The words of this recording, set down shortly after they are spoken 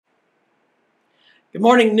Good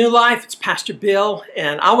morning, New Life. It's Pastor Bill,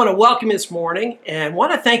 and I want to welcome you this morning and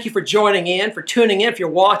want to thank you for joining in, for tuning in. If you're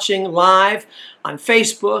watching live on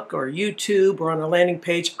Facebook or YouTube or on the landing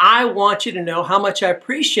page, I want you to know how much I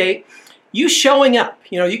appreciate you showing up.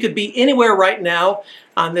 You could be anywhere right now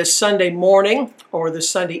on this Sunday morning or this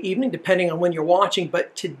Sunday evening, depending on when you're watching,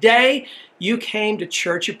 but today you came to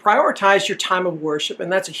church, you prioritized your time of worship,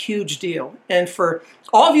 and that's a huge deal. And for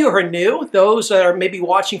all of you who are new, those that are maybe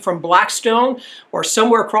watching from Blackstone or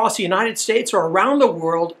somewhere across the United States or around the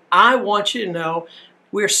world, I want you to know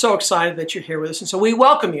we're so excited that you're here with us. And so we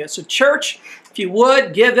welcome you. So church, if you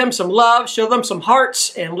would, give them some love, show them some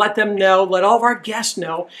hearts, and let all of our guests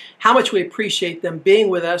know how much we appreciate them being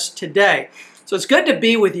with us today. So it's good to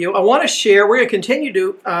be with you. I want to share, we're going to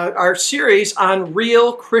continue our series on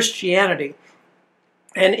real Christianity.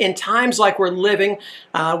 And in times like we're living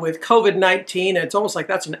with COVID-19, it's almost like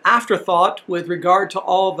that's an afterthought with regard to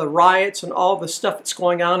all the riots and all the stuff that's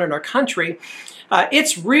going on in our country.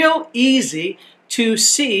 It's real easy to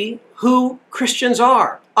see who Christians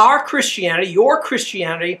are. Our Christianity, your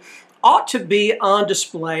Christianity, ought to be on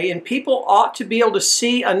display, and people ought to be able to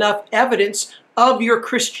see enough evidence of your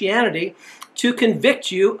Christianity to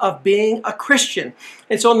convict you of being a Christian.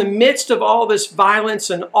 And so in the midst of all this violence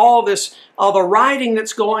and all the rioting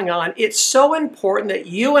that's going on, it's so important that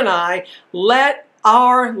you and I let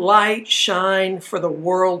our light shine for the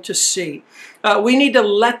world to see. We need to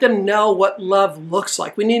let them know what love looks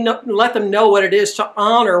like. We need to let them know what it is to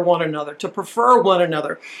honor one another, to prefer one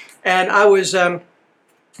another. And I was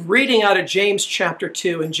reading out of James chapter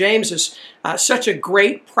 2, and James is such a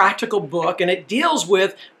great practical book, and it deals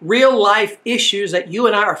with real life issues that you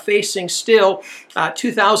and I are facing still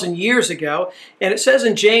 2,000 years ago. And it says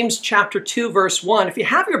in James chapter 2 verse 1, if you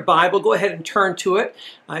have your Bible, go ahead and turn to it.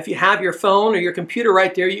 If you have your phone or your computer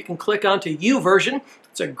right there, you can click onto YouVersion.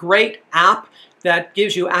 It's a great app that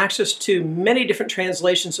gives you access to many different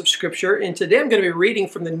translations of Scripture. And today I'm going to be reading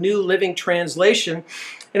from the New Living Translation.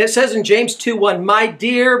 And it says in James 2:1, my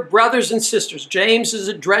dear brothers and sisters, James is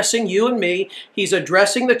addressing you and me. He's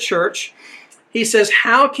addressing the church. He says,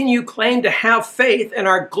 how can you claim to have faith in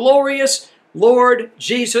our glorious Lord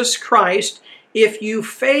Jesus Christ if you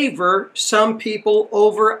favor some people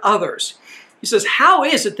over others? He says, how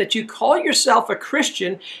is it that you call yourself a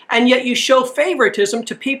Christian and yet you show favoritism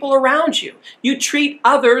to people around you? You treat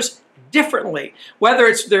others differently, whether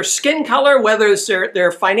it's their skin color, whether it's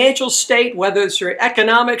their financial state, whether it's their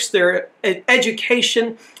economics, their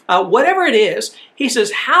education, whatever it is. He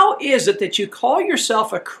says, how is it that you call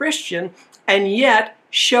yourself a Christian and yet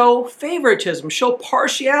show favoritism, show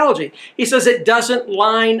partiality? He says it doesn't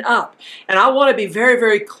line up. And I want to be very,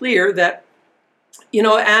 very clear that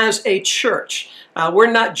as a church, we're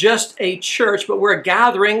not just a church, but we're a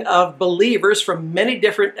gathering of believers from many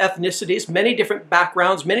different ethnicities, many different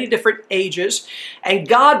backgrounds, many different ages, and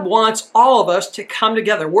God wants all of us to come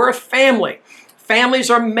together. We're a family. Families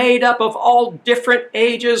are made up of all different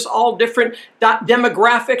ages, all different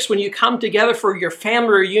demographics. When you come together for your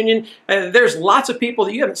family reunion, there's lots of people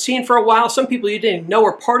that you haven't seen for a while, some people you didn't even know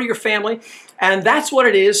were part of your family. And that's what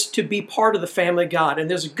it is to be part of the family of God. And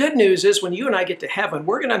there's good news is when you and I get to heaven,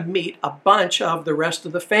 we're going to meet a bunch of the rest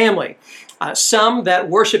of the family. Some that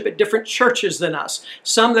worship at different churches than us.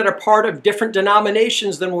 Some that are part of different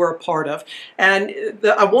denominations than we're a part of. And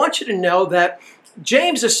I want you to know that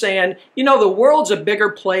James is saying, the world's a bigger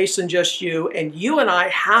place than just you, and you and I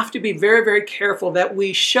have to be very, very careful that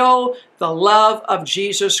we show the love of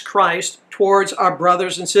Jesus Christ towards our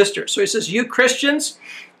brothers and sisters. So he says, you Christians,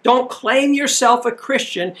 don't claim yourself a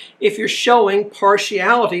Christian if you're showing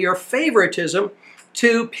partiality or favoritism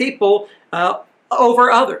to people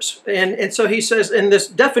over others. And so he says, and this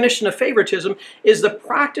definition of favoritism is the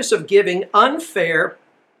practice of giving unfair,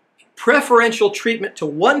 preferential treatment to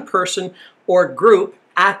one person or group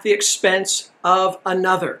at the expense of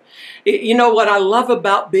another. What I love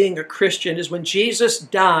about being a Christian is when Jesus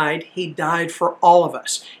died, he died for all of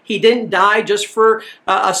us. He didn't die just for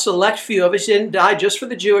a select few of us. He didn't die just for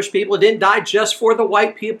the Jewish people. He didn't die just for the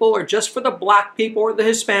white people or just for the black people or the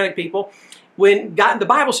Hispanic people. When the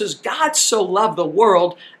Bible says God so loved the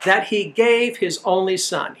world that he gave his only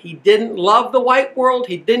son. He didn't love the white world.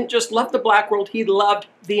 He didn't just love the black world. He loved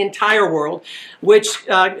the entire world, which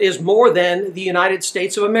is more than the United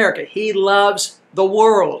States of America. He loves the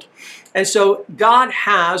world. And so God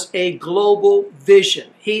has a global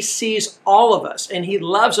vision. He sees all of us, and he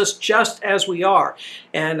loves us just as we are.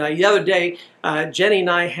 And the other day, Jenny and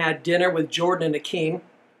I had dinner with Jordan and Akeem.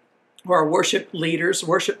 who are worship leaders,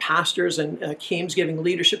 worship pastors, and Keem's giving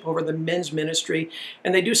leadership over the men's ministry.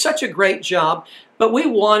 And they do such a great job. But we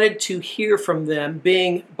wanted to hear from them,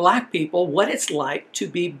 being black people, what it's like to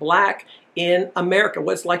be black in America,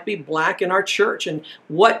 what it's like to be black in our church. And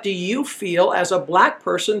what do you feel as a black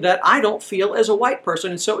person that I don't feel as a white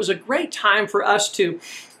person? And so it was a great time for us to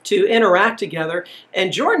interact together.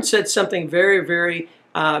 And Jordan said something very, very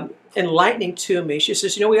enlightening to me. She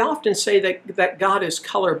says, we often say that God is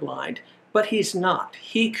colorblind, but he's not.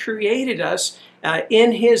 He created us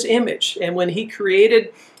in his image. And when he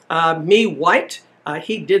created me white,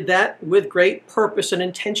 he did that with great purpose and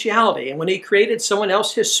intentionality. And when he created someone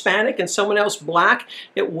else Hispanic and someone else black,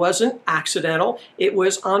 it wasn't accidental. It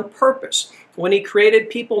was on purpose. When he created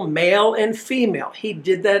people male and female, he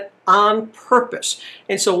did that on purpose.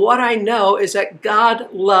 And so what I know is that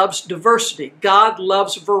God loves diversity. God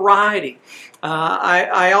loves variety.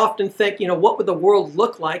 I often think, what would the world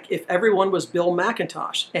look like if everyone was Bill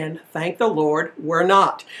McIntosh? And thank the Lord, we're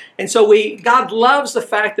not. And so God loves the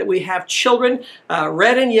fact that we have children,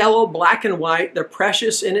 red and yellow, black and white. They're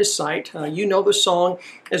precious in his sight. You know the song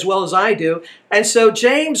as well as I do. And so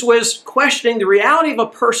James was questioning the reality of a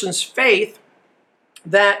person's faith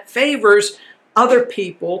that favors other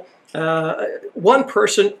people, one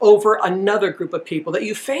person over another group of people, that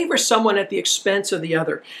you favor someone at the expense of the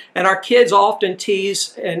other. And our kids often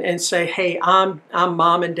tease and say, hey, I'm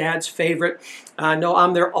mom and dad's favorite. No,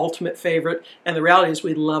 I'm their ultimate favorite. And the reality is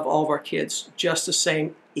we love all of our kids just the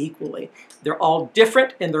same equally. They're all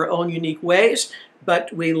different in their own unique ways,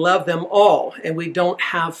 but we love them all, and we don't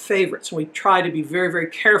have favorites. And we try to be very, very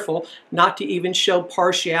careful not to even show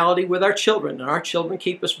partiality with our children. And our children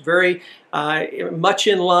keep us very much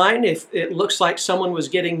in line. If it looks like someone was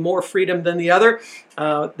getting more freedom than the other,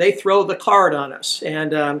 they throw the card on us.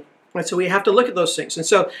 And so we have to look at those things. And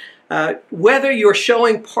so whether you're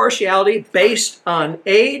showing partiality based on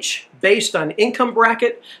age, based on income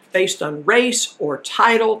bracket, based on race or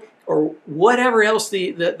title, or whatever else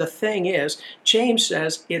the thing is, James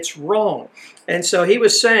says it's wrong. And so he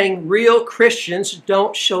was saying real Christians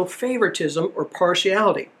don't show favoritism or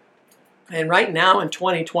partiality. And right now in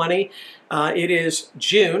 2020, it is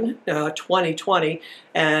June 2020,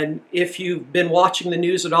 and if you've been watching the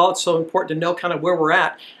news at all, it's so important to know kind of where we're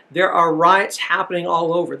at. There are riots happening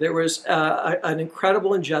all over. There was an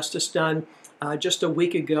incredible injustice done just a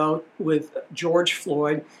week ago with George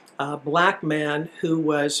Floyd, a black man who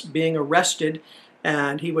was being arrested,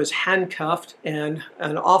 and he was handcuffed, and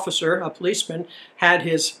an officer, a policeman, had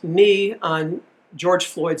his knee on George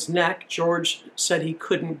Floyd's neck. George said he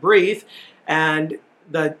couldn't breathe, and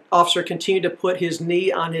the officer continued to put his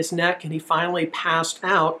knee on his neck, and he finally passed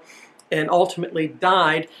out and ultimately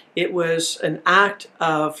died. It was an act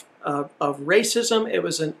of racism. It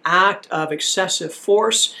was an act of excessive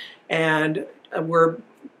force, and we're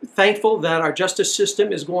thankful that our justice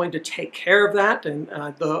system is going to take care of that, and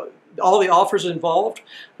all the officers involved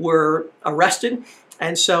were arrested.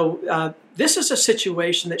 And so this is a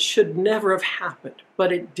situation that should never have happened,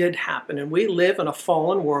 but it did happen, and we live in a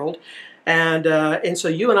fallen world. And so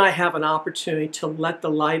you and I have an opportunity to let the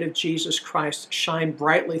light of Jesus Christ shine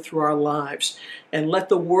brightly through our lives and let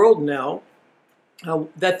the world know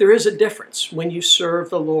that there is a difference when you serve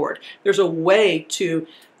the Lord. There's a way to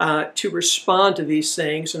respond to these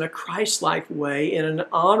things in a Christ-like way, in an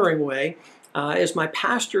honoring way. As my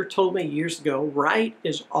pastor told me years ago, right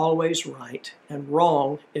is always right and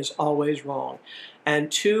wrong is always wrong.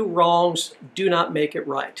 And two wrongs do not make it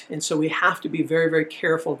right. And so we have to be very, very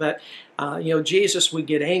careful that, Jesus would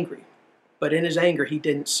get angry, but in his anger, he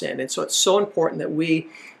didn't sin. And so it's so important that we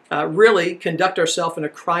really conduct ourselves in a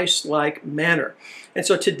Christ-like manner. And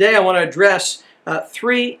so today I want to address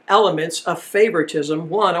three elements of favoritism.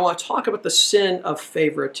 One, I want to talk about the sin of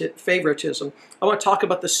favoritism. I want to talk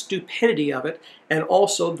about the stupidity of it and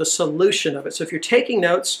also the solution of it. So if you're taking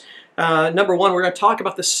notes, number one, we're going to talk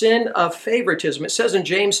about the sin of favoritism. It says in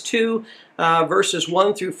James 2, verses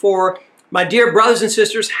 1 through 4, "My dear brothers and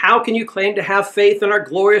sisters, how can you claim to have faith in our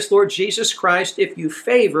glorious Lord Jesus Christ if you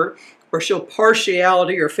favor or show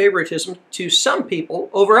partiality or favoritism to some people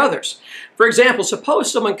over others? For example, suppose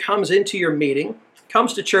someone comes into your meeting,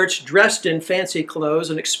 comes to church dressed in fancy clothes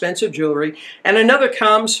and expensive jewelry, and another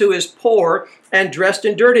comes who is poor and dressed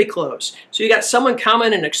in dirty clothes. So you got someone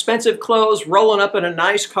coming in expensive clothes, rolling up in a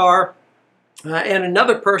nice car, and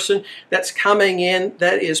another person that's coming in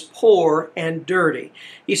that is poor and dirty.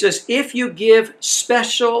 He says, if you give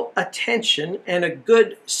special attention and a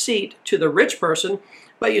good seat to the rich person,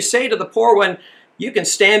 but you say to the poor one, you can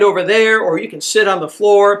stand over there or you can sit on the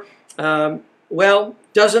floor, Well,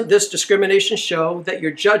 doesn't this discrimination show that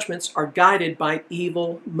your judgments are guided by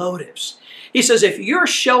evil motives? He says, if you're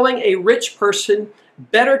showing a rich person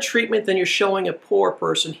better treatment than you're showing a poor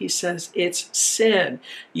person, he says it's sin.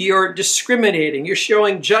 You're discriminating. You're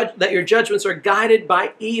showing that your judgments are guided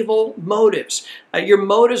by evil motives. Your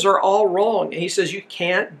motives are all wrong. And he says you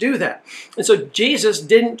can't do that. And so Jesus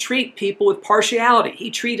didn't treat people with partiality. He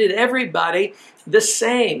treated everybody the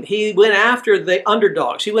same. He went after the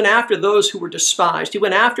underdogs. He went after those who were despised. He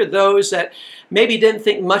went after those that maybe didn't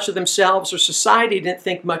think much of themselves or society didn't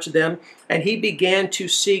think much of them, and he began to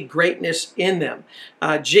see greatness in them.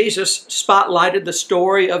 Jesus spotlighted the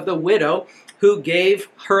story of the widow who gave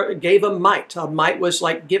a mite. A mite was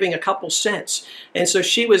like giving a couple cents, and so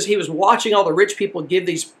he was watching all the rich people give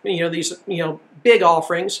these big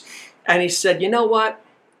offerings, and he said, you know what?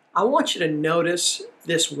 I want you to notice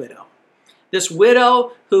this widow. This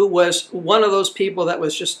widow who was one of those people that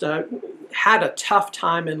was just had a tough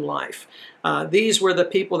time in life. These were the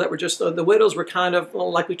people that were just, the widows were kind of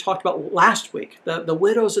like we talked about last week. The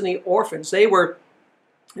widows and the orphans, they were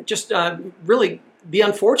just really the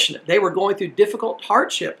unfortunate. They were going through difficult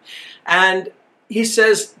hardship. And he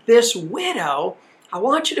says, this widow, I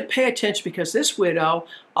want you to pay attention because this widow,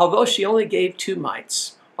 although she only gave 2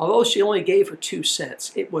 mites, although she only gave her 2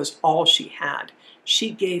 cents, it was all she had.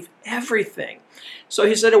 She gave everything. So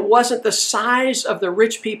he said it wasn't the size of the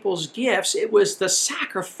rich people's gifts, it was the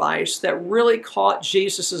sacrifice that really caught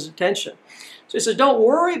Jesus' attention. So he said, don't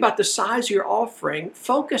worry about the size of your offering,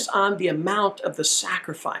 focus on the amount of the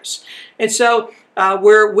sacrifice. And so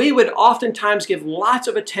where we would oftentimes give lots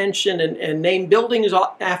of attention and name buildings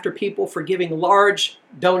after people for giving large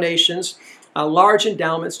donations, large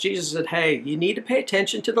endowments, Jesus said, hey, you need to pay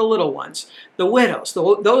attention to the little ones, the widows,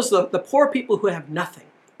 the poor people who have nothing,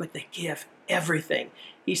 but they give everything.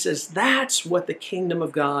 He says that's what the kingdom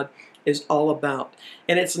of God is all about.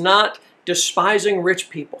 And it's not despising rich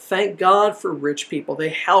people. Thank God for rich people.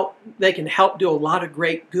 They can help do a lot of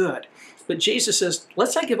great good. But Jesus says,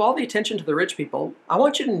 let's not give all the attention to the rich people. I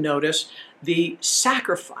want you to notice the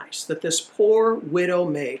sacrifice that this poor widow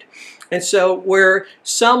made. And so where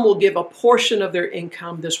some will give a portion of their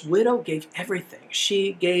income, this widow gave everything.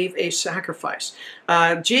 She gave a sacrifice.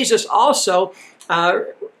 Jesus also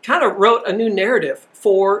kind of wrote a new narrative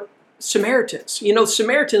for Samaritans. You know,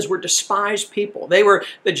 Samaritans were despised people.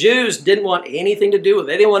 The Jews didn't want anything to do with it.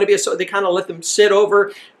 They didn't want to be they kind of let them sit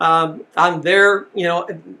over on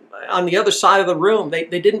the other side of the room. They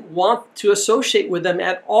didn't want to associate with them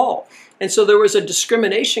at all. And so there was a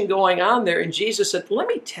discrimination going on there. And Jesus said, let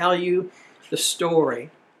me tell you the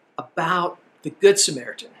story about the Good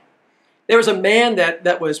Samaritan. There was a man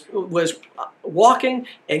that was walking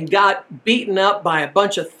and got beaten up by a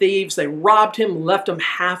bunch of thieves. They robbed him, left him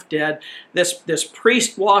half dead. This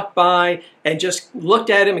priest walked by and just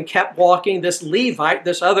looked at him and kept walking. This Levite,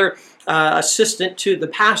 this other assistant to the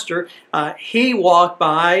pastor, he walked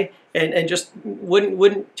by and just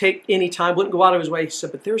wouldn't take any time, wouldn't go out of his way. He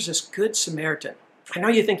said, but there's this Good Samaritan. I know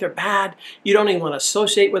you think they're bad. You don't even want to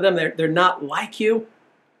associate with them. They're not like you.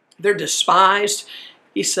 They're despised.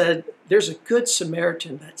 He said, there's a Good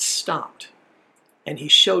Samaritan that stopped, and he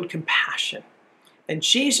showed compassion. And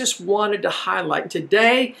Jesus wanted to highlight, and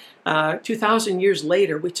today, 2,000 years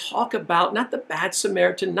later, we talk about not the bad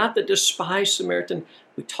Samaritan, not the despised Samaritan,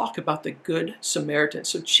 we talk about the Good Samaritan.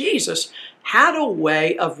 So Jesus had a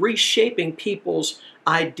way of reshaping people's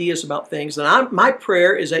ideas about things. And my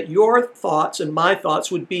prayer is that your thoughts and my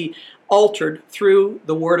thoughts would be altered through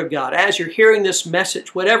the Word of God. As you're hearing this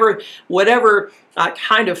message, whatever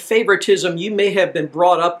kind of favoritism you may have been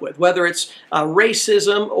brought up with, whether it's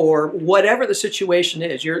racism or whatever the situation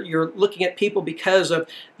is, you're looking at people because of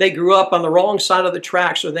they grew up on the wrong side of the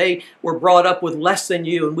tracks or they were brought up with less than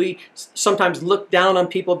you, and we sometimes look down on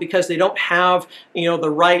people because they don't have the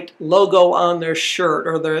right logo on their shirt,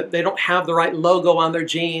 or they don't have the right logo on their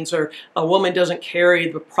jeans, or a woman doesn't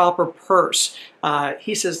carry the proper purse.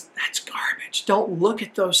 He says that's garbage. Don't look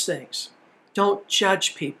at those things. Don't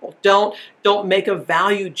judge people. Don't make a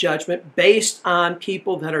value judgment based on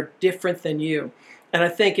people that are different than you. And I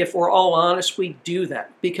think if we're all honest, we do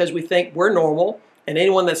that because we think we're normal, and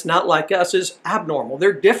anyone that's not like us is abnormal.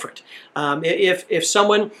 They're different. If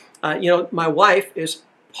someone, my wife is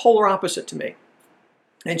polar opposite to me,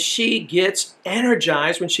 and she gets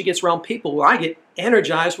energized when she gets around people, where I get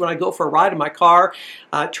energized when I go for a ride in my car,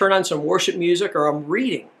 turn on some worship music, or I'm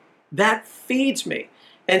reading. That feeds me.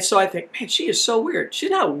 And so I think, man, she is so weird.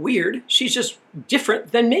 She's not weird. She's just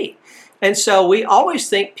different than me. And so we always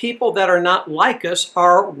think people that are not like us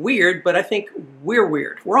are weird, but I think we're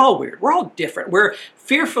weird. We're all weird. We're all different. We're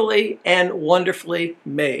fearfully and wonderfully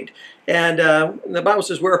made. And the Bible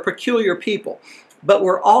says we're a peculiar people. But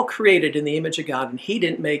we're all created in the image of God, and He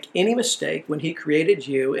didn't make any mistake when He created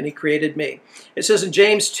you and He created me. It says in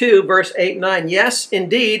James 2, verse 8 and 9, yes,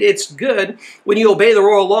 indeed, it's good when you obey the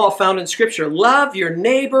royal law found in Scripture. Love your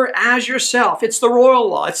neighbor as yourself. It's the royal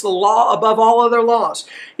law. It's the law above all other laws.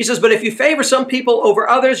 He says, but if you favor some people over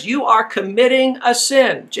others, you are committing a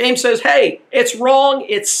sin. James says, hey, it's wrong.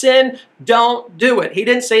 It's sin. Don't do it. He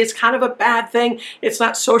didn't say it's kind of a bad thing. It's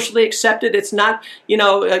not socially accepted. It's not,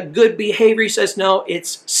 a good behavior. He says, no,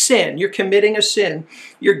 it's sin. You're committing a sin.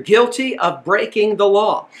 You're guilty of breaking the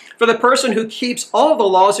law. For the person who keeps all the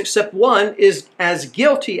laws except one is as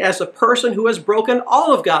guilty as the person who has broken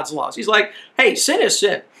all of God's laws. He's like, hey, sin is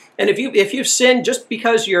sin. And if you've sinned just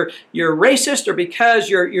because you're racist or because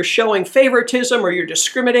you're showing favoritism or you're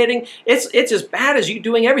discriminating, it's as bad as you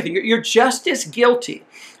doing everything. You're just as guilty.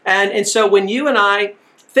 And so when you and I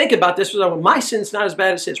think about this, well, my sin's not as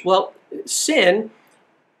bad as his. Well, sin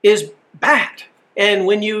is bad. And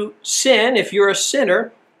when you sin, if you're a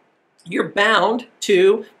sinner, you're bound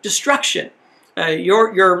to destruction.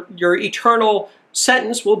 Your eternal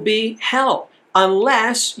sentence will be hell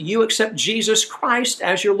unless you accept Jesus Christ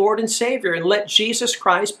as your Lord and Savior and let Jesus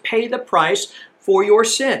Christ pay the price for your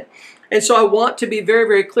sin. And so I want to be very,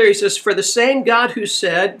 very clear. He says, for the same God who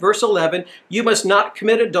said, verse 11, you must not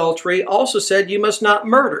commit adultery, also said you must not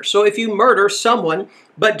murder. So if you murder someone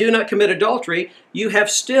but do not commit adultery, you have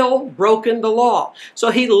still broken the law.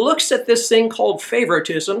 So he looks at this thing called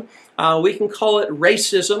favoritism. We can call it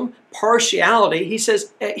racism, partiality. He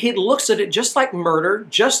says he looks at it just like murder,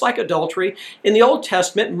 just like adultery. In the Old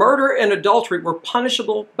Testament, murder and adultery were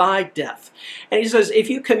punishable by death. And he says if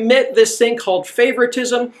you commit this thing called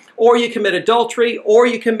favoritism, or you commit adultery, or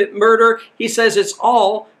you commit murder, he says it's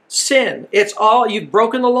all sin. It's all, you've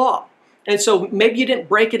broken the law. And so maybe you didn't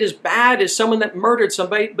break it as bad as someone that murdered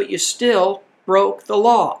somebody, but you still broke the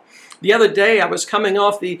law. The other day, I was coming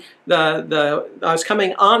off I was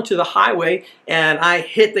coming onto the highway, and I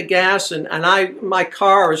hit the gas, and my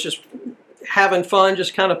car was just having fun,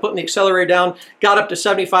 just kind of putting the accelerator down, got up to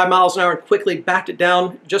 75 miles an hour and quickly backed it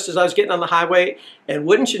down just as I was getting on the highway. And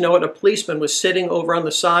wouldn't you know it, a policeman was sitting over on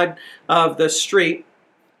the side of the street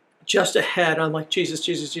just ahead. I'm like, Jesus,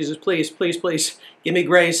 Jesus, Jesus, please, please, please, give me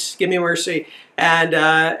grace, give me mercy.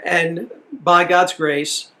 And by God's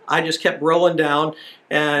grace, I just kept rolling down,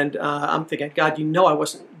 and I'm thinking, God, I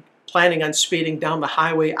wasn't planning on speeding down the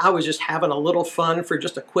highway. I was just having a little fun for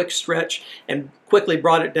just a quick stretch and quickly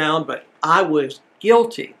brought it down, but I was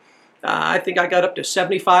guilty. I think I got up to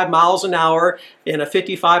 75 miles an hour in a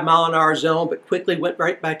 55 mile an hour zone, but quickly went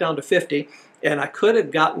right back down to 50, and I could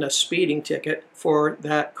have gotten a speeding ticket for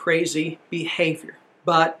that crazy behavior.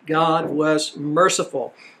 But God was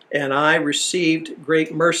merciful, and I received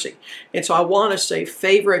great mercy. And so I want to say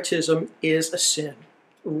favoritism is a sin.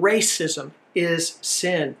 Racism is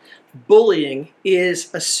sin. Bullying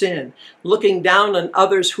is a sin. Looking down on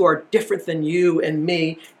others who are different than you and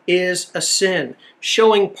me is a sin.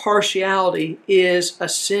 Showing partiality is a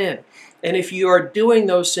sin. And if you are doing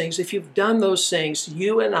those things, if you've done those things,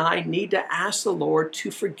 you and I need to ask the Lord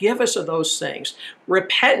to forgive us of those things.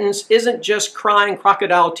 Repentance isn't just crying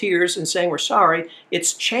crocodile tears and saying we're sorry.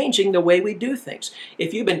 It's changing the way we do things.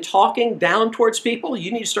 If you've been talking down towards people,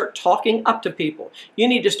 you need to start talking up to people. You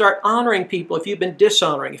need to start honoring people if you've been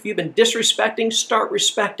dishonoring. If you've been disrespecting, start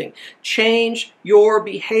respecting. Change your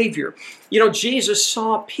behavior. Jesus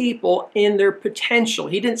saw people in their potential.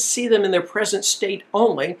 He didn't see them in their present state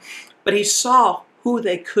only, but he saw who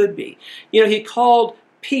they could be. He called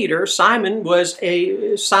Peter, Simon,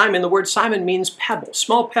 the word Simon means pebble,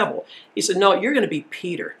 small pebble. He said, no, you're going to be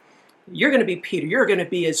Peter. You're going to be Peter. You're going to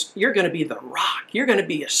be the rock. You're going to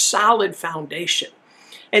be a solid foundation.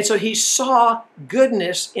 And so he saw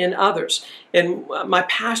goodness in others. And my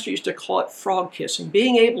pastor used to call it frog kissing,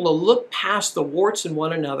 being able to look past the warts in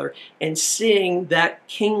one another and seeing that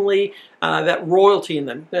kingly, that royalty in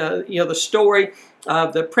them. The story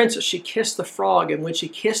of the princess, she kissed the frog, and when she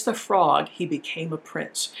kissed the frog, he became a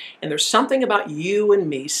prince. And there's something about you and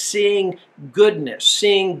me seeing goodness,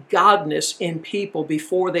 seeing godness in people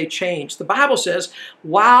before they change. The Bible says,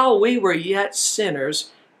 while we were yet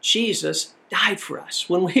sinners, Jesus died for us.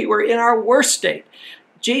 When we were in our worst state,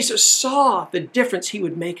 Jesus saw the difference he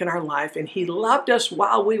would make in our life, and he loved us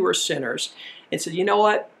while we were sinners and said, you know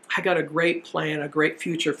what? I got a great plan, a great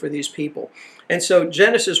future for these people. And so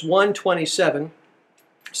Genesis 1:27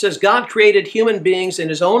 says, God created human beings in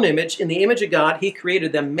his own image. In the image of God, he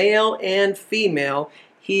created them, male and female.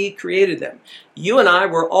 He created them. You and I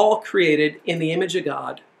were all created in the image of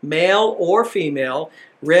God, male or female,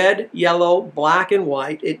 red, yellow, black, and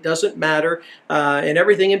white. It doesn't matter, and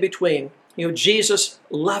everything in between. Jesus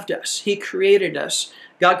loved us. He created us.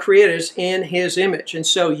 God created us in His image. And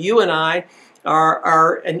so you and I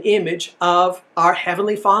are an image of our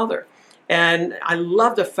Heavenly Father. And I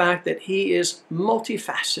love the fact that He is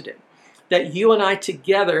multifaceted, that you and I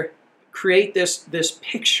together create this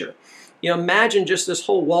picture. Imagine just this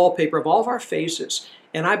whole wallpaper of all of our faces.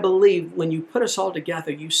 And I believe when you put us all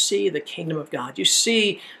together, you see the kingdom of God. You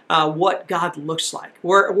see what God looks like.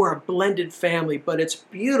 We're a blended family, but it's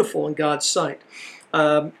beautiful in God's sight.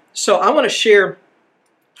 So I want to share,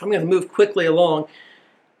 I'm going to move quickly along.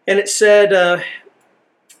 And it said,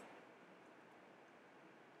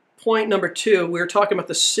 point number 2, we were talking about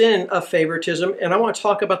the sin of favoritism, and I want to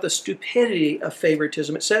talk about the stupidity of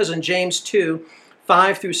favoritism. It says in James 2,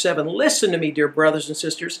 5 through 7, listen to me, dear brothers and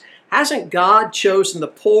sisters. Hasn't God chosen the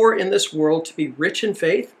poor in this world to be rich in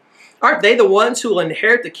faith? Aren't they the ones who will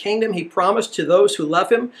inherit the kingdom He promised to those who love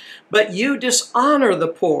Him? But you dishonor the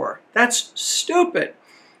poor. That's stupid.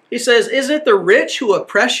 He says, isn't it the rich who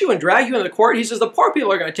oppress you and drag you into court? He says the poor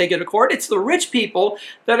people are going to take you to court. It's the rich people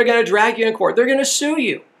that are going to drag you in court. They're going to sue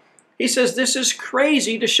you. He says this is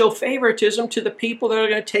crazy to show favoritism to the people that are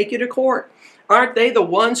going to take you to court. Aren't they the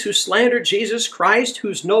ones who slandered Jesus Christ,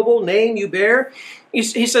 whose noble name you bear? He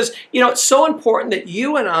says, it's so important that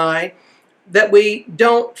you and I, that we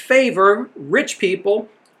don't favor rich people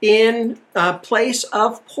in place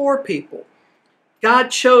of poor people. God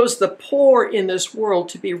chose the poor in this world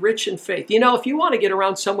to be rich in faith. If you want to get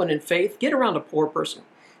around someone in faith, get around a poor person.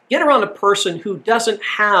 Get around a person who doesn't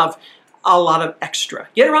have a lot of extra.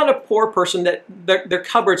 Get around a poor person that their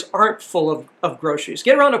cupboards aren't full of groceries.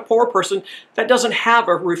 Get around a poor person that doesn't have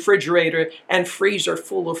a refrigerator and freezer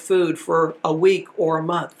full of food for a week or a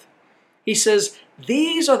month. He says,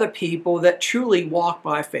 these are the people that truly walk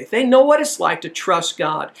by faith. They know what it's like to trust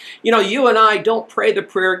God. You and I don't pray the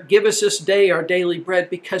prayer, give us this day our daily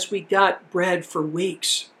bread, because we got bread for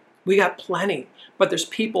weeks. We got plenty. But there's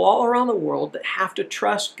people all around the world that have to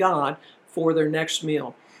trust God for their next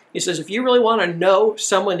meal. He says, if you really want to know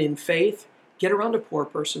someone in faith, get around a poor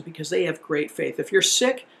person because they have great faith. If you're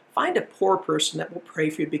sick, find a poor person that will pray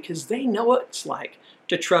for you because they know what it's like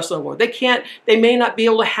to trust in the Lord. They may not be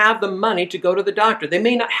able to have the money to go to the doctor. They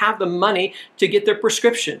may not have the money to get their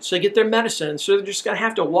prescriptions, to get their medicine. So they're just going to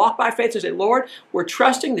have to walk by faith and say, Lord, we're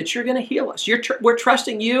trusting that you're going to heal us. We're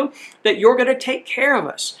trusting you that you're going to take care of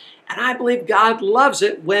us. And I believe God loves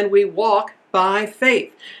it when we walk by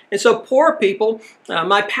faith. And so poor people,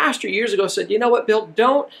 my pastor years ago said, you know what, Bill,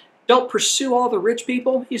 don't pursue all the rich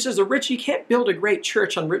people. He says you can't build a great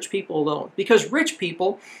church on rich people alone, because rich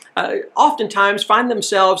people oftentimes find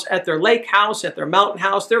themselves at their lake house, at their mountain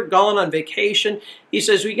house. They're gone on vacation. He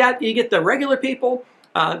says you get the regular people.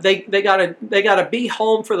 They gotta be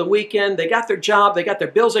home for the weekend. They got their job. They got their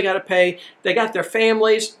bills they got to pay. They got their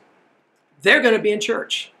families. They're going to be in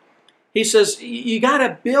church. He says you got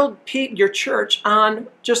to build your church on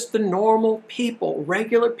just the normal people,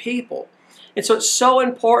 regular people. And so it's so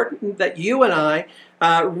important that you and I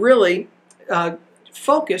really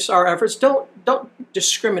focus our efforts. Don't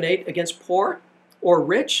discriminate against poor or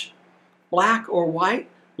rich, black or white.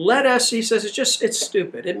 Let us, he says, it's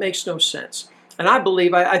stupid. It makes no sense. And I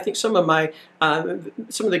believe, I think some of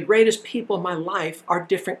the greatest people in my life are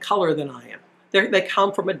different color than I am. They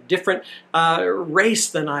come from a different race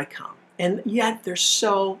than I come. And yet they're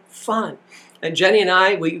so fun. And Jenny and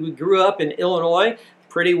I, we grew up in Illinois,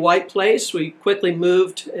 pretty white place. We quickly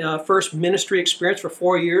moved, first ministry experience for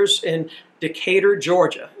 4 years in Decatur,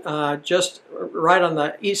 Georgia, just right on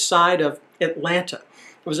the east side of Atlanta.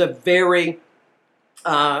 It was a very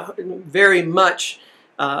much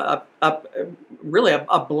really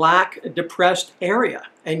a black, depressed area.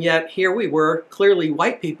 And yet here we were, clearly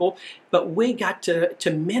white people, but we got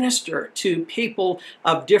to minister to people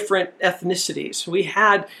of different ethnicities. We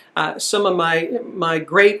had some of my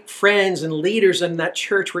great friends and leaders in that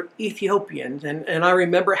church were Ethiopians. And I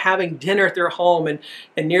remember having dinner at their home and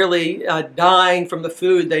nearly dying from the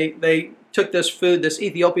food. They took this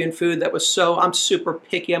Ethiopian food that was I'm super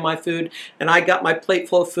picky on my food, and I got my plate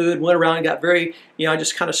full of food, went around and got very, I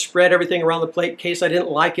just kind of spread everything around the plate in case I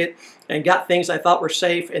didn't like it, and got things I thought were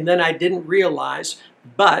safe, and then I didn't realize,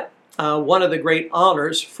 but one of the great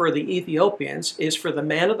honors for the Ethiopians is for the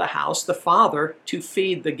man of the house, the father, to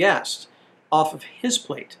feed the guest off of his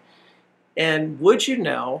plate. And would you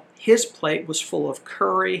know, his plate was full of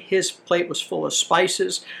curry, his plate was full of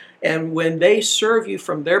spices, and when they serve you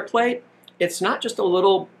from their plate, it's not just a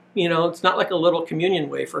little, it's not like a little communion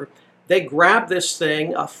wafer. They grab this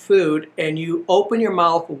thing of food and you open your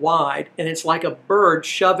mouth wide and it's like a bird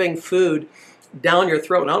shoving food down your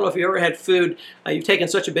throat. And I don't know if you ever had food, you've taken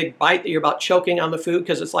such a big bite that you're about choking on the food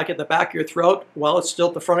because it's like at the back of your throat while it's still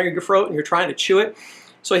at the front of your throat and you're trying to chew it.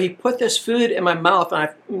 So he put this food in my mouth, and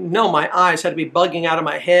I know my eyes had to be bugging out of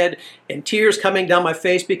my head and tears coming down my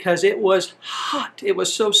face because it was hot. It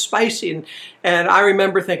was so spicy. And I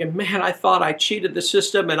remember thinking, man, I thought I cheated the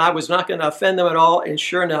system and I was not going to offend them at all. And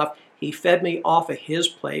sure enough, he fed me off of his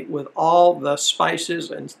plate with all the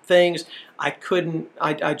spices and things. I couldn't,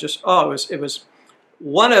 I just, oh, it was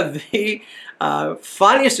one of the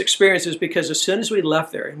funniest experiences, because as soon as we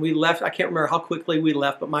left there, and we left, I can't remember how quickly we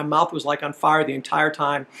left, but my mouth was like on fire the entire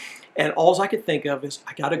time. And all I could think of is,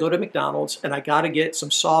 I got to go to McDonald's and I got to get some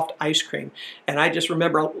soft ice cream. And I just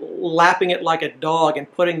remember lapping it like a dog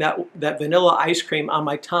and putting that vanilla ice cream on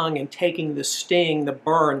my tongue and taking the sting, the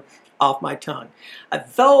burn off my tongue.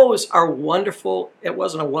 Those are wonderful. It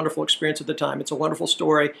wasn't a wonderful experience at the time. It's a wonderful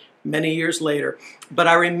story many years later. But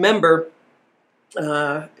I remember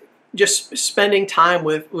just spending time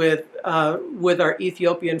with our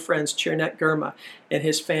Ethiopian friends, Chirnet Germa and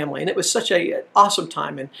his family, and it was such an awesome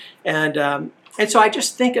time. And so I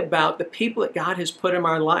just think about the people that God has put in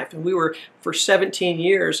our life. And we were for 17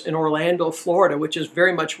 years in Orlando, Florida, which is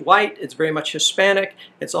very much white. It's very much Hispanic.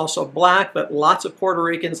 It's also black, but lots of Puerto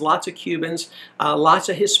Ricans, lots of Cubans, lots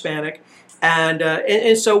of Hispanic.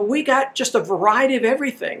 And so we got just a variety of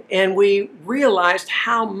everything. And we realized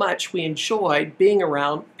how much we enjoyed being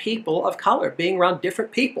around people of color, being around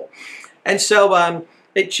different people. And so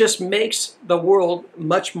it just makes the world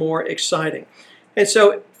much more exciting. And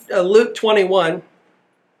so Luke 21,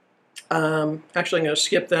 actually I'm going to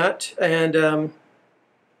skip that, and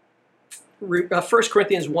 1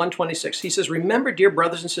 Corinthians 1:26, he says, remember, dear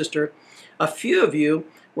brothers and sisters, a few of you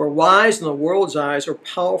were wise in the world's eyes, or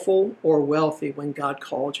powerful or wealthy when God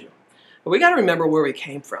called you. But we got to remember where we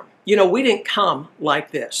came from. You know, we didn't come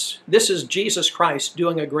like this. This is Jesus Christ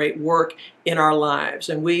doing a great work in our lives.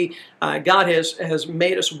 And God has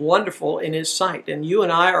made us wonderful in his sight. And you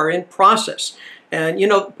and I are in process. And you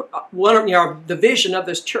know, the vision of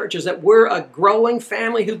this church is that we're a growing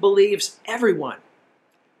family who believes everyone,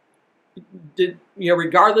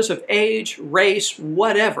 regardless of age, race,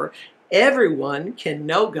 whatever, everyone can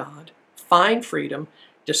know God, find freedom,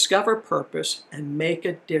 discover purpose, and make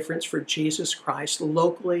a difference for Jesus Christ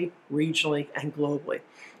locally, regionally, and globally.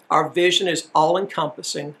 Our vision is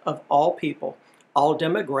all-encompassing of all people, all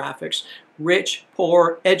demographics, rich,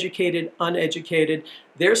 poor, educated, uneducated.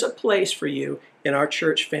 There's a place for you in our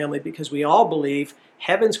church family, because we all believe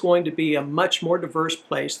heaven's going to be a much more diverse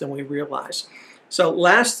place than we realize. So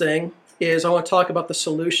last thing is I want to talk about the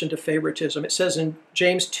solution to favoritism. It says in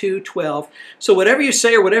James 2:12, so whatever you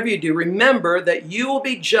say or whatever you do, remember that you will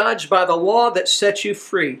be judged by the law that sets you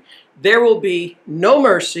free. There will be no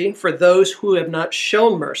mercy for those who have not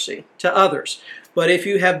shown mercy to others. But if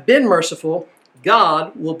you have been merciful,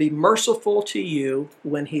 God will be merciful to you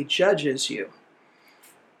when he judges you.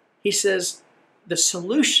 He says the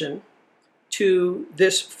solution to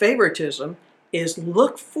this favoritism is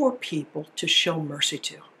look for people to show mercy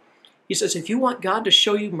to. He says, if you want God to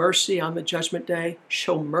show you mercy on the judgment day,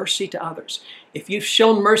 show mercy to others. If you've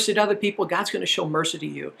shown mercy to other people, God's going to show mercy to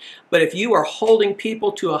you. But if you are holding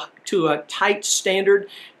people to a tight standard,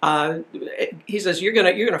 he says you're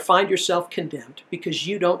going to find yourself condemned, because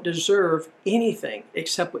you don't deserve anything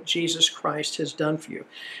except what Jesus Christ has done for you.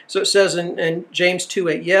 So it says in James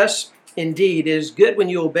 2:8, yes, indeed, it is good when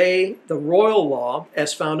you obey the royal law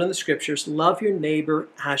as found in the scriptures, love your neighbor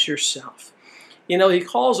as yourself. You know, he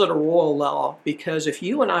calls it a royal law because if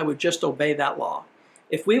you and I would just obey that law,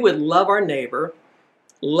 if we would love our neighbor,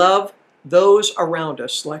 love those around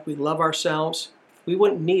us like we love ourselves, we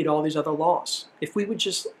wouldn't need all these other laws. If we would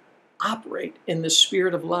just operate in the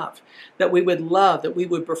spirit of love, that we would love, that we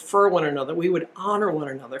would prefer one another, we would honor one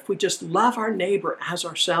another, if we just love our neighbor as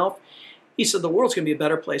ourselves, he said the world's going to be a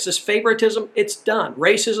better place. This favoritism, it's done.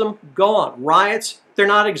 Racism, gone. Riots, they're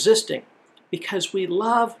not existing, because we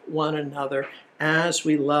love one another as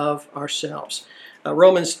we love ourselves.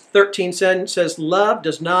 Romans 13 says, love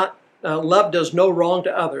does no wrong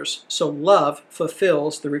to others, so love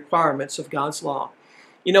fulfills the requirements of God's law.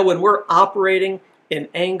 You know, when we're operating in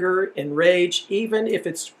anger, in rage, even if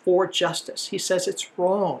it's for justice, he says it's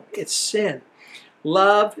wrong, it's sin.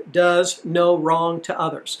 Love does no wrong to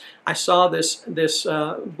others. I saw this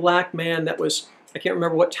black man that was, I can't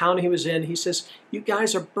remember what town he was in. He says, you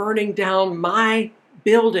guys are burning down my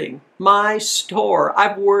building my store.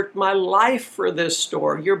 I've worked my life for this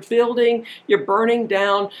store. You're burning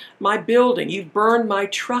down my building. You've burned my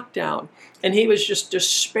truck down. And he was just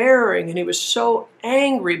despairing, and he was so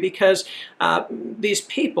angry because these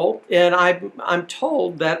people, and I'm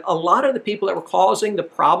told that a lot of the people that were causing the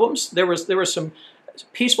problems, there was some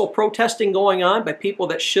peaceful protesting going on by people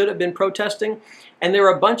that should have been protesting, and there were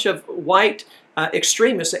a bunch of white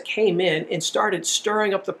extremists that came in and started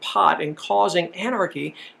stirring up the pot and causing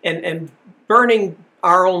anarchy and burning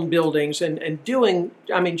our own buildings and doing,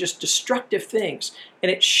 just destructive things.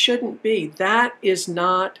 And it shouldn't be. That is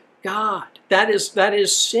not God. That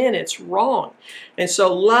is sin. It's wrong. And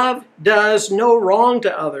so love does no wrong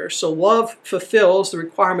to others. So love fulfills the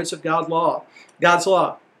requirements of God's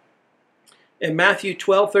law. In Matthew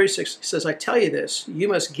 12:36, it says, I tell you this, you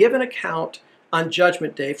must give an account on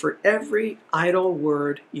Judgment Day for every idle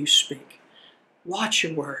word you speak. Watch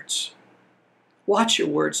your words. Watch your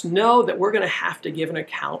words. Know that we're going to have to give an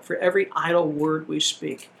account for every idle word we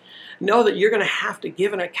speak. Know that you're going to have to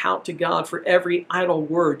give an account to God for every idle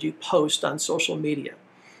word you post on social media.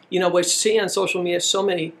 We see on social media so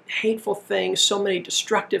many hateful things, so many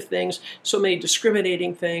destructive things, so many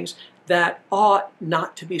discriminating things that ought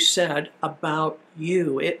not to be said about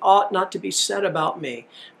you. It ought not to be said about me.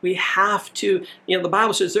 We have to, the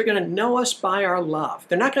Bible says they're going to know us by our love.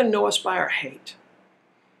 They're not going to know us by our hate.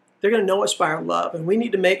 They're going to know us by our love. And we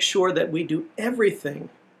need to make sure that we do everything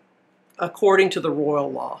according to the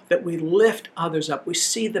royal law, that we lift others up. We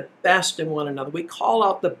see the best in one another. We call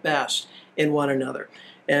out the best in one another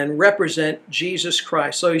and represent Jesus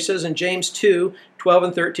Christ. So he says in James 2:12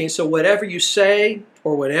 and 13, so whatever you say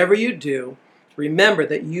or whatever you do, remember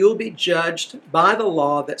that you'll be judged by the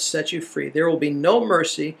law that sets you free. There will be no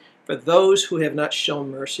mercy for those who have not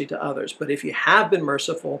shown mercy to others. But if you have been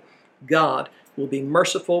merciful, God will be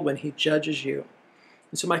merciful when he judges you.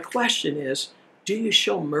 And so my question is, do you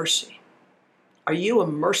show mercy? Are you a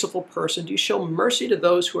merciful person? Do you show mercy to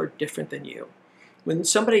those who are different than you? When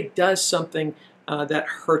somebody does something that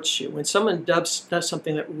hurts you, when someone does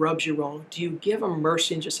something that rubs you wrong, do you give them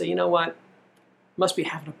mercy and just say, you know what, must be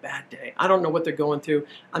having a bad day. I don't know what they're going through.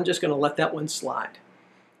 I'm just going to let that one slide.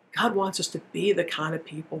 God wants us to be the kind of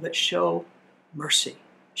people that show mercy,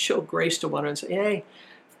 show grace to one another and say, hey,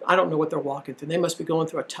 I don't know what they're walking through. They must be going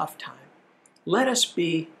through a tough time. Let us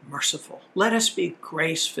be merciful. Let us be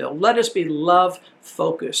grace-filled. Let us be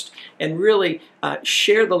love-focused and really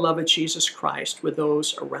share the love of Jesus Christ with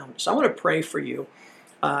those around us. I want to pray for you.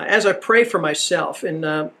 As I pray for myself,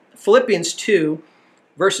 in Philippians 2,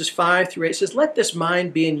 verses 5 through 8 says, let this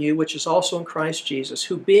mind be in you, which is also in Christ Jesus,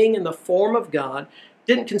 who being in the form of God,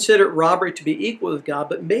 didn't consider it robbery to be equal with God,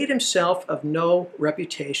 but made himself of no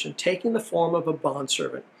reputation, taking the form of a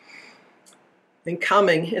bondservant, and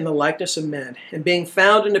coming in the likeness of men. And being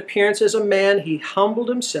found in appearance as a man, he humbled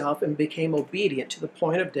himself and became obedient to the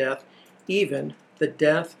point of death, even the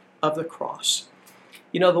death of the cross.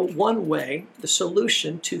 The one way, the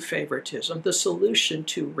solution to favoritism, the solution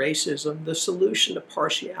to racism, the solution to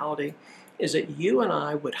partiality is that you and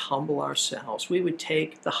I would humble ourselves. We would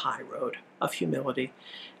take the high road of humility,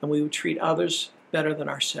 and we would treat others better than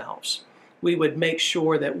ourselves. We would make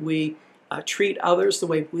sure that we treat others the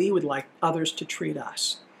way we would like others to treat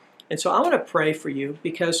us. And so I want to pray for you,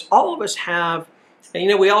 because all of us have,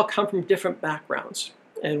 and we all come from different backgrounds.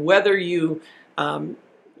 And whether you,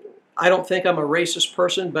 I don't think I'm a racist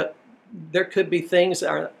person, but there could be things that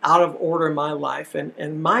are out of order in my life.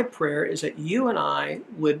 And my prayer is that you and I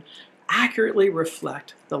would accurately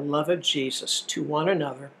reflect the love of Jesus to one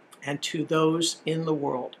another and to those in the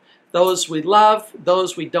world. Those we love,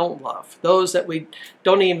 those we don't love, those that we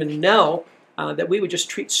don't even know, that we would just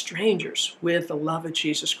treat strangers with the love of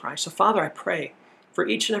Jesus Christ. So Father, I pray for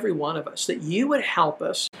each and every one of us that you would help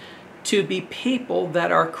us to be people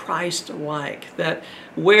that are Christ-like, that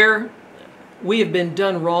where we have been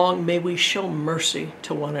done wrong, may we show mercy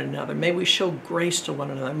to one another. May we show grace to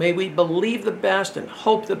one another. May we believe the best and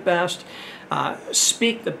hope the best,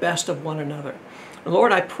 speak the best of one another. And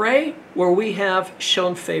Lord, I pray where we have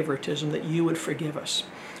shown favoritism that you would forgive us.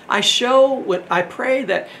 I pray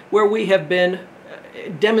that where we have been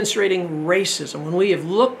demonstrating racism, when we have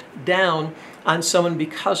looked down on someone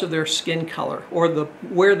because of their skin color or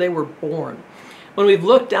where they were born, when we've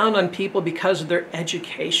looked down on people because of their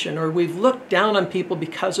education, or we've looked down on people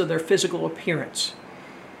because of their physical appearance,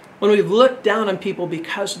 when we've looked down on people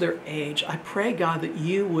because of their age, I pray, God, that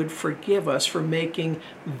you would forgive us for making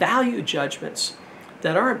value judgments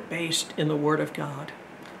that aren't based in the Word of God.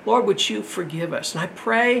 Lord, would you forgive us? And I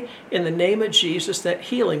pray in the name of Jesus that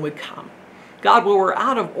healing would come. God, where we're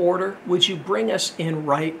out of order, would you bring us in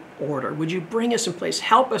right order? Would you bring us in place?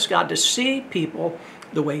 Help us, God, to see people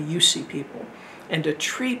the way you see people and to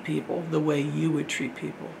treat people the way you would treat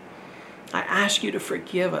people. I ask you to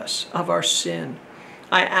forgive us of our sin.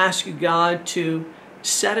 I ask you, God, to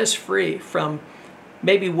set us free from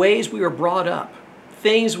maybe ways we were brought up,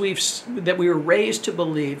 things that we were raised to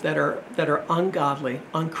believe that are ungodly,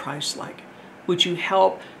 unchristlike. Would you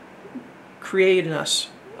help create in us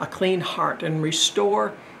a clean heart and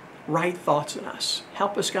restore right thoughts in us?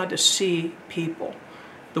 Help us, God, to see people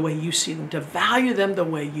the way you see them, to value them the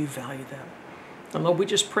way you value them. And Lord, we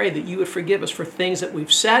just pray that you would forgive us for things that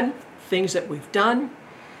we've said, things that we've done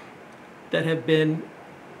that have been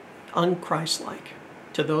unchristlike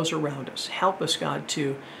to those around us. Help us, God,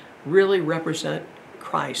 to really represent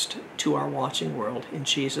Christ to our watching world. In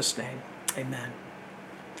Jesus' name, amen.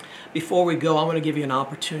 Before we go, I want to give you an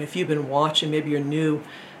opportunity. If you've been watching, maybe you're new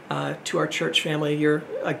to our church family, you're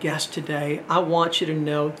a guest today, I want you to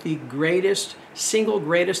know the single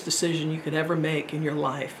greatest decision you could ever make in your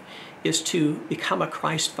life is to become a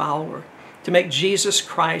Christ follower, to make Jesus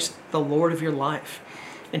Christ the Lord of your life.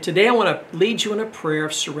 And today I want to lead you in a prayer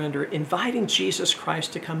of surrender, inviting Jesus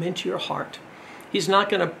Christ to come into your heart. He's not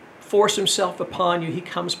going to force himself upon you. He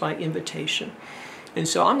comes by invitation. And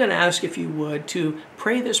so I'm going to ask, if you would, to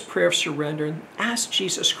pray this prayer of surrender and ask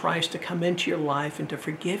Jesus Christ to come into your life and to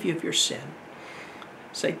forgive you of your sin.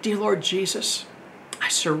 Say, "Dear Lord Jesus, I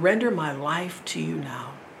surrender my life to you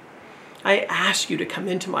now. I ask you to come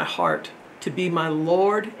into my heart to be my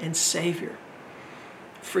Lord and Savior.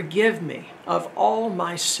 Forgive me of all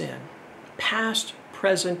my sin, past,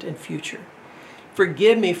 present, and future.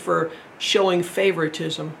 Forgive me for showing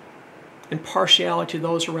favoritism and partiality to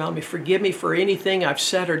those around me. Forgive me for anything I've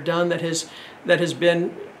said or done that has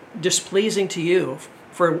been displeasing to you,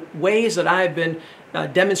 for ways that I have been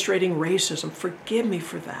demonstrating racism. Forgive me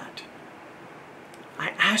for that.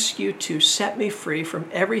 I ask you to set me free from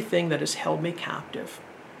everything that has held me captive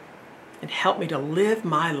and help me to live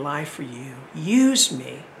my life for you. Use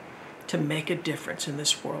me to make a difference in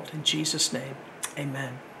this world. In Jesus' name,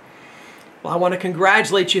 amen." Well, I want to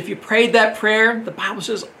congratulate you if you prayed that prayer. The Bible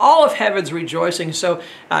says all of heaven's rejoicing. So,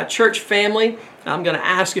 church family, I'm going to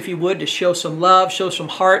ask if you would to show some love, show some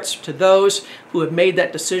hearts to those who have made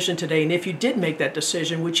that decision today. And if you did make that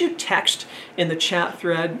decision, would you text in the chat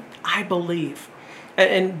thread, "I believe"?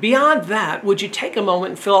 And beyond that, would you take a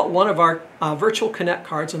moment and fill out one of our virtual Connect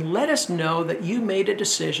cards and let us know that you made a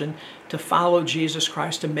decision to follow Jesus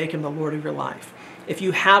Christ, to make him the Lord of your life. If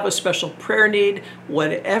you have a special prayer need,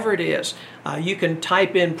 whatever it is, you can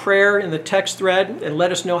type in prayer in the text thread and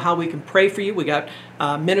let us know how we can pray for you. We got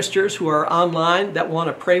ministers who are online that want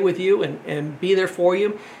to pray with you and be there for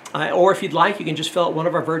you. Or if you'd like, you can just fill out one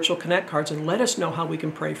of our virtual Connect cards and let us know how we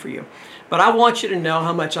can pray for you. But I want you to know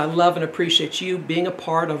how much I love and appreciate you being a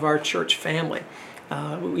part of our church family.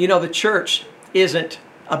 The church isn't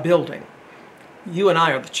a building. You and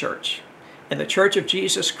I are the church. And the Church of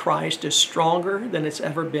Jesus Christ is stronger than it's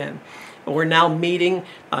ever been. We're now meeting,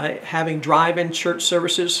 having drive-in church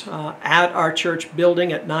services at our church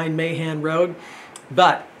building at 9 Mahan Road.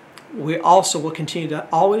 But we also will continue to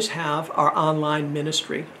always have our online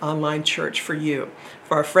ministry, online church for you.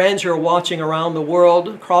 For our friends who are watching around the world,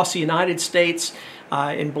 across the United States,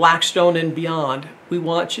 in Blackstone and beyond, we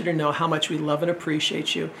want you to know how much we love and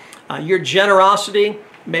appreciate you. Your generosity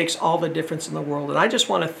makes all the difference in the world. And I just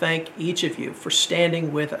want to thank each of you for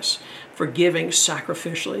standing with us, for giving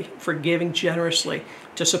sacrificially, for giving generously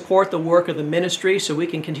to support the work of the ministry so we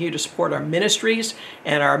can continue to support our ministries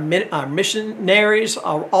and our missionaries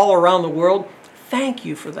all around the world. Thank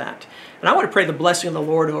you for that. And I want to pray the blessing of the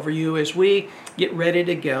Lord over you as we get ready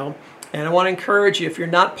to go. And I want to encourage you, if you're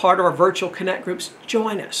not part of our virtual Connect groups,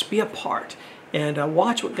 join us, be a part, and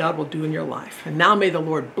watch what God will do in your life. And now may the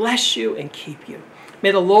Lord bless you and keep you. May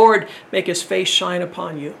the Lord make his face shine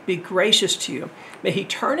upon you, be gracious to you. May he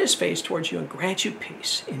turn his face towards you and grant you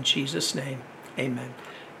peace. In Jesus' name, amen.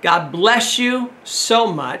 God bless you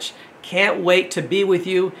so much. Can't wait to be with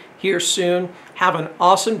you here soon. Have an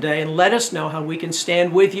awesome day, and let us know how we can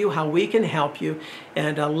stand with you, how we can help you.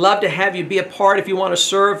 And I'd love to have you be a part. If you want to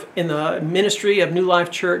serve in the ministry of New Life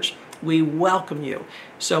Church, we welcome you.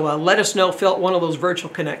 So let us know, fill out one of those virtual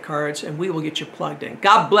Connect cards, and we will get you plugged in.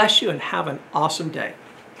 God bless you and have an awesome day.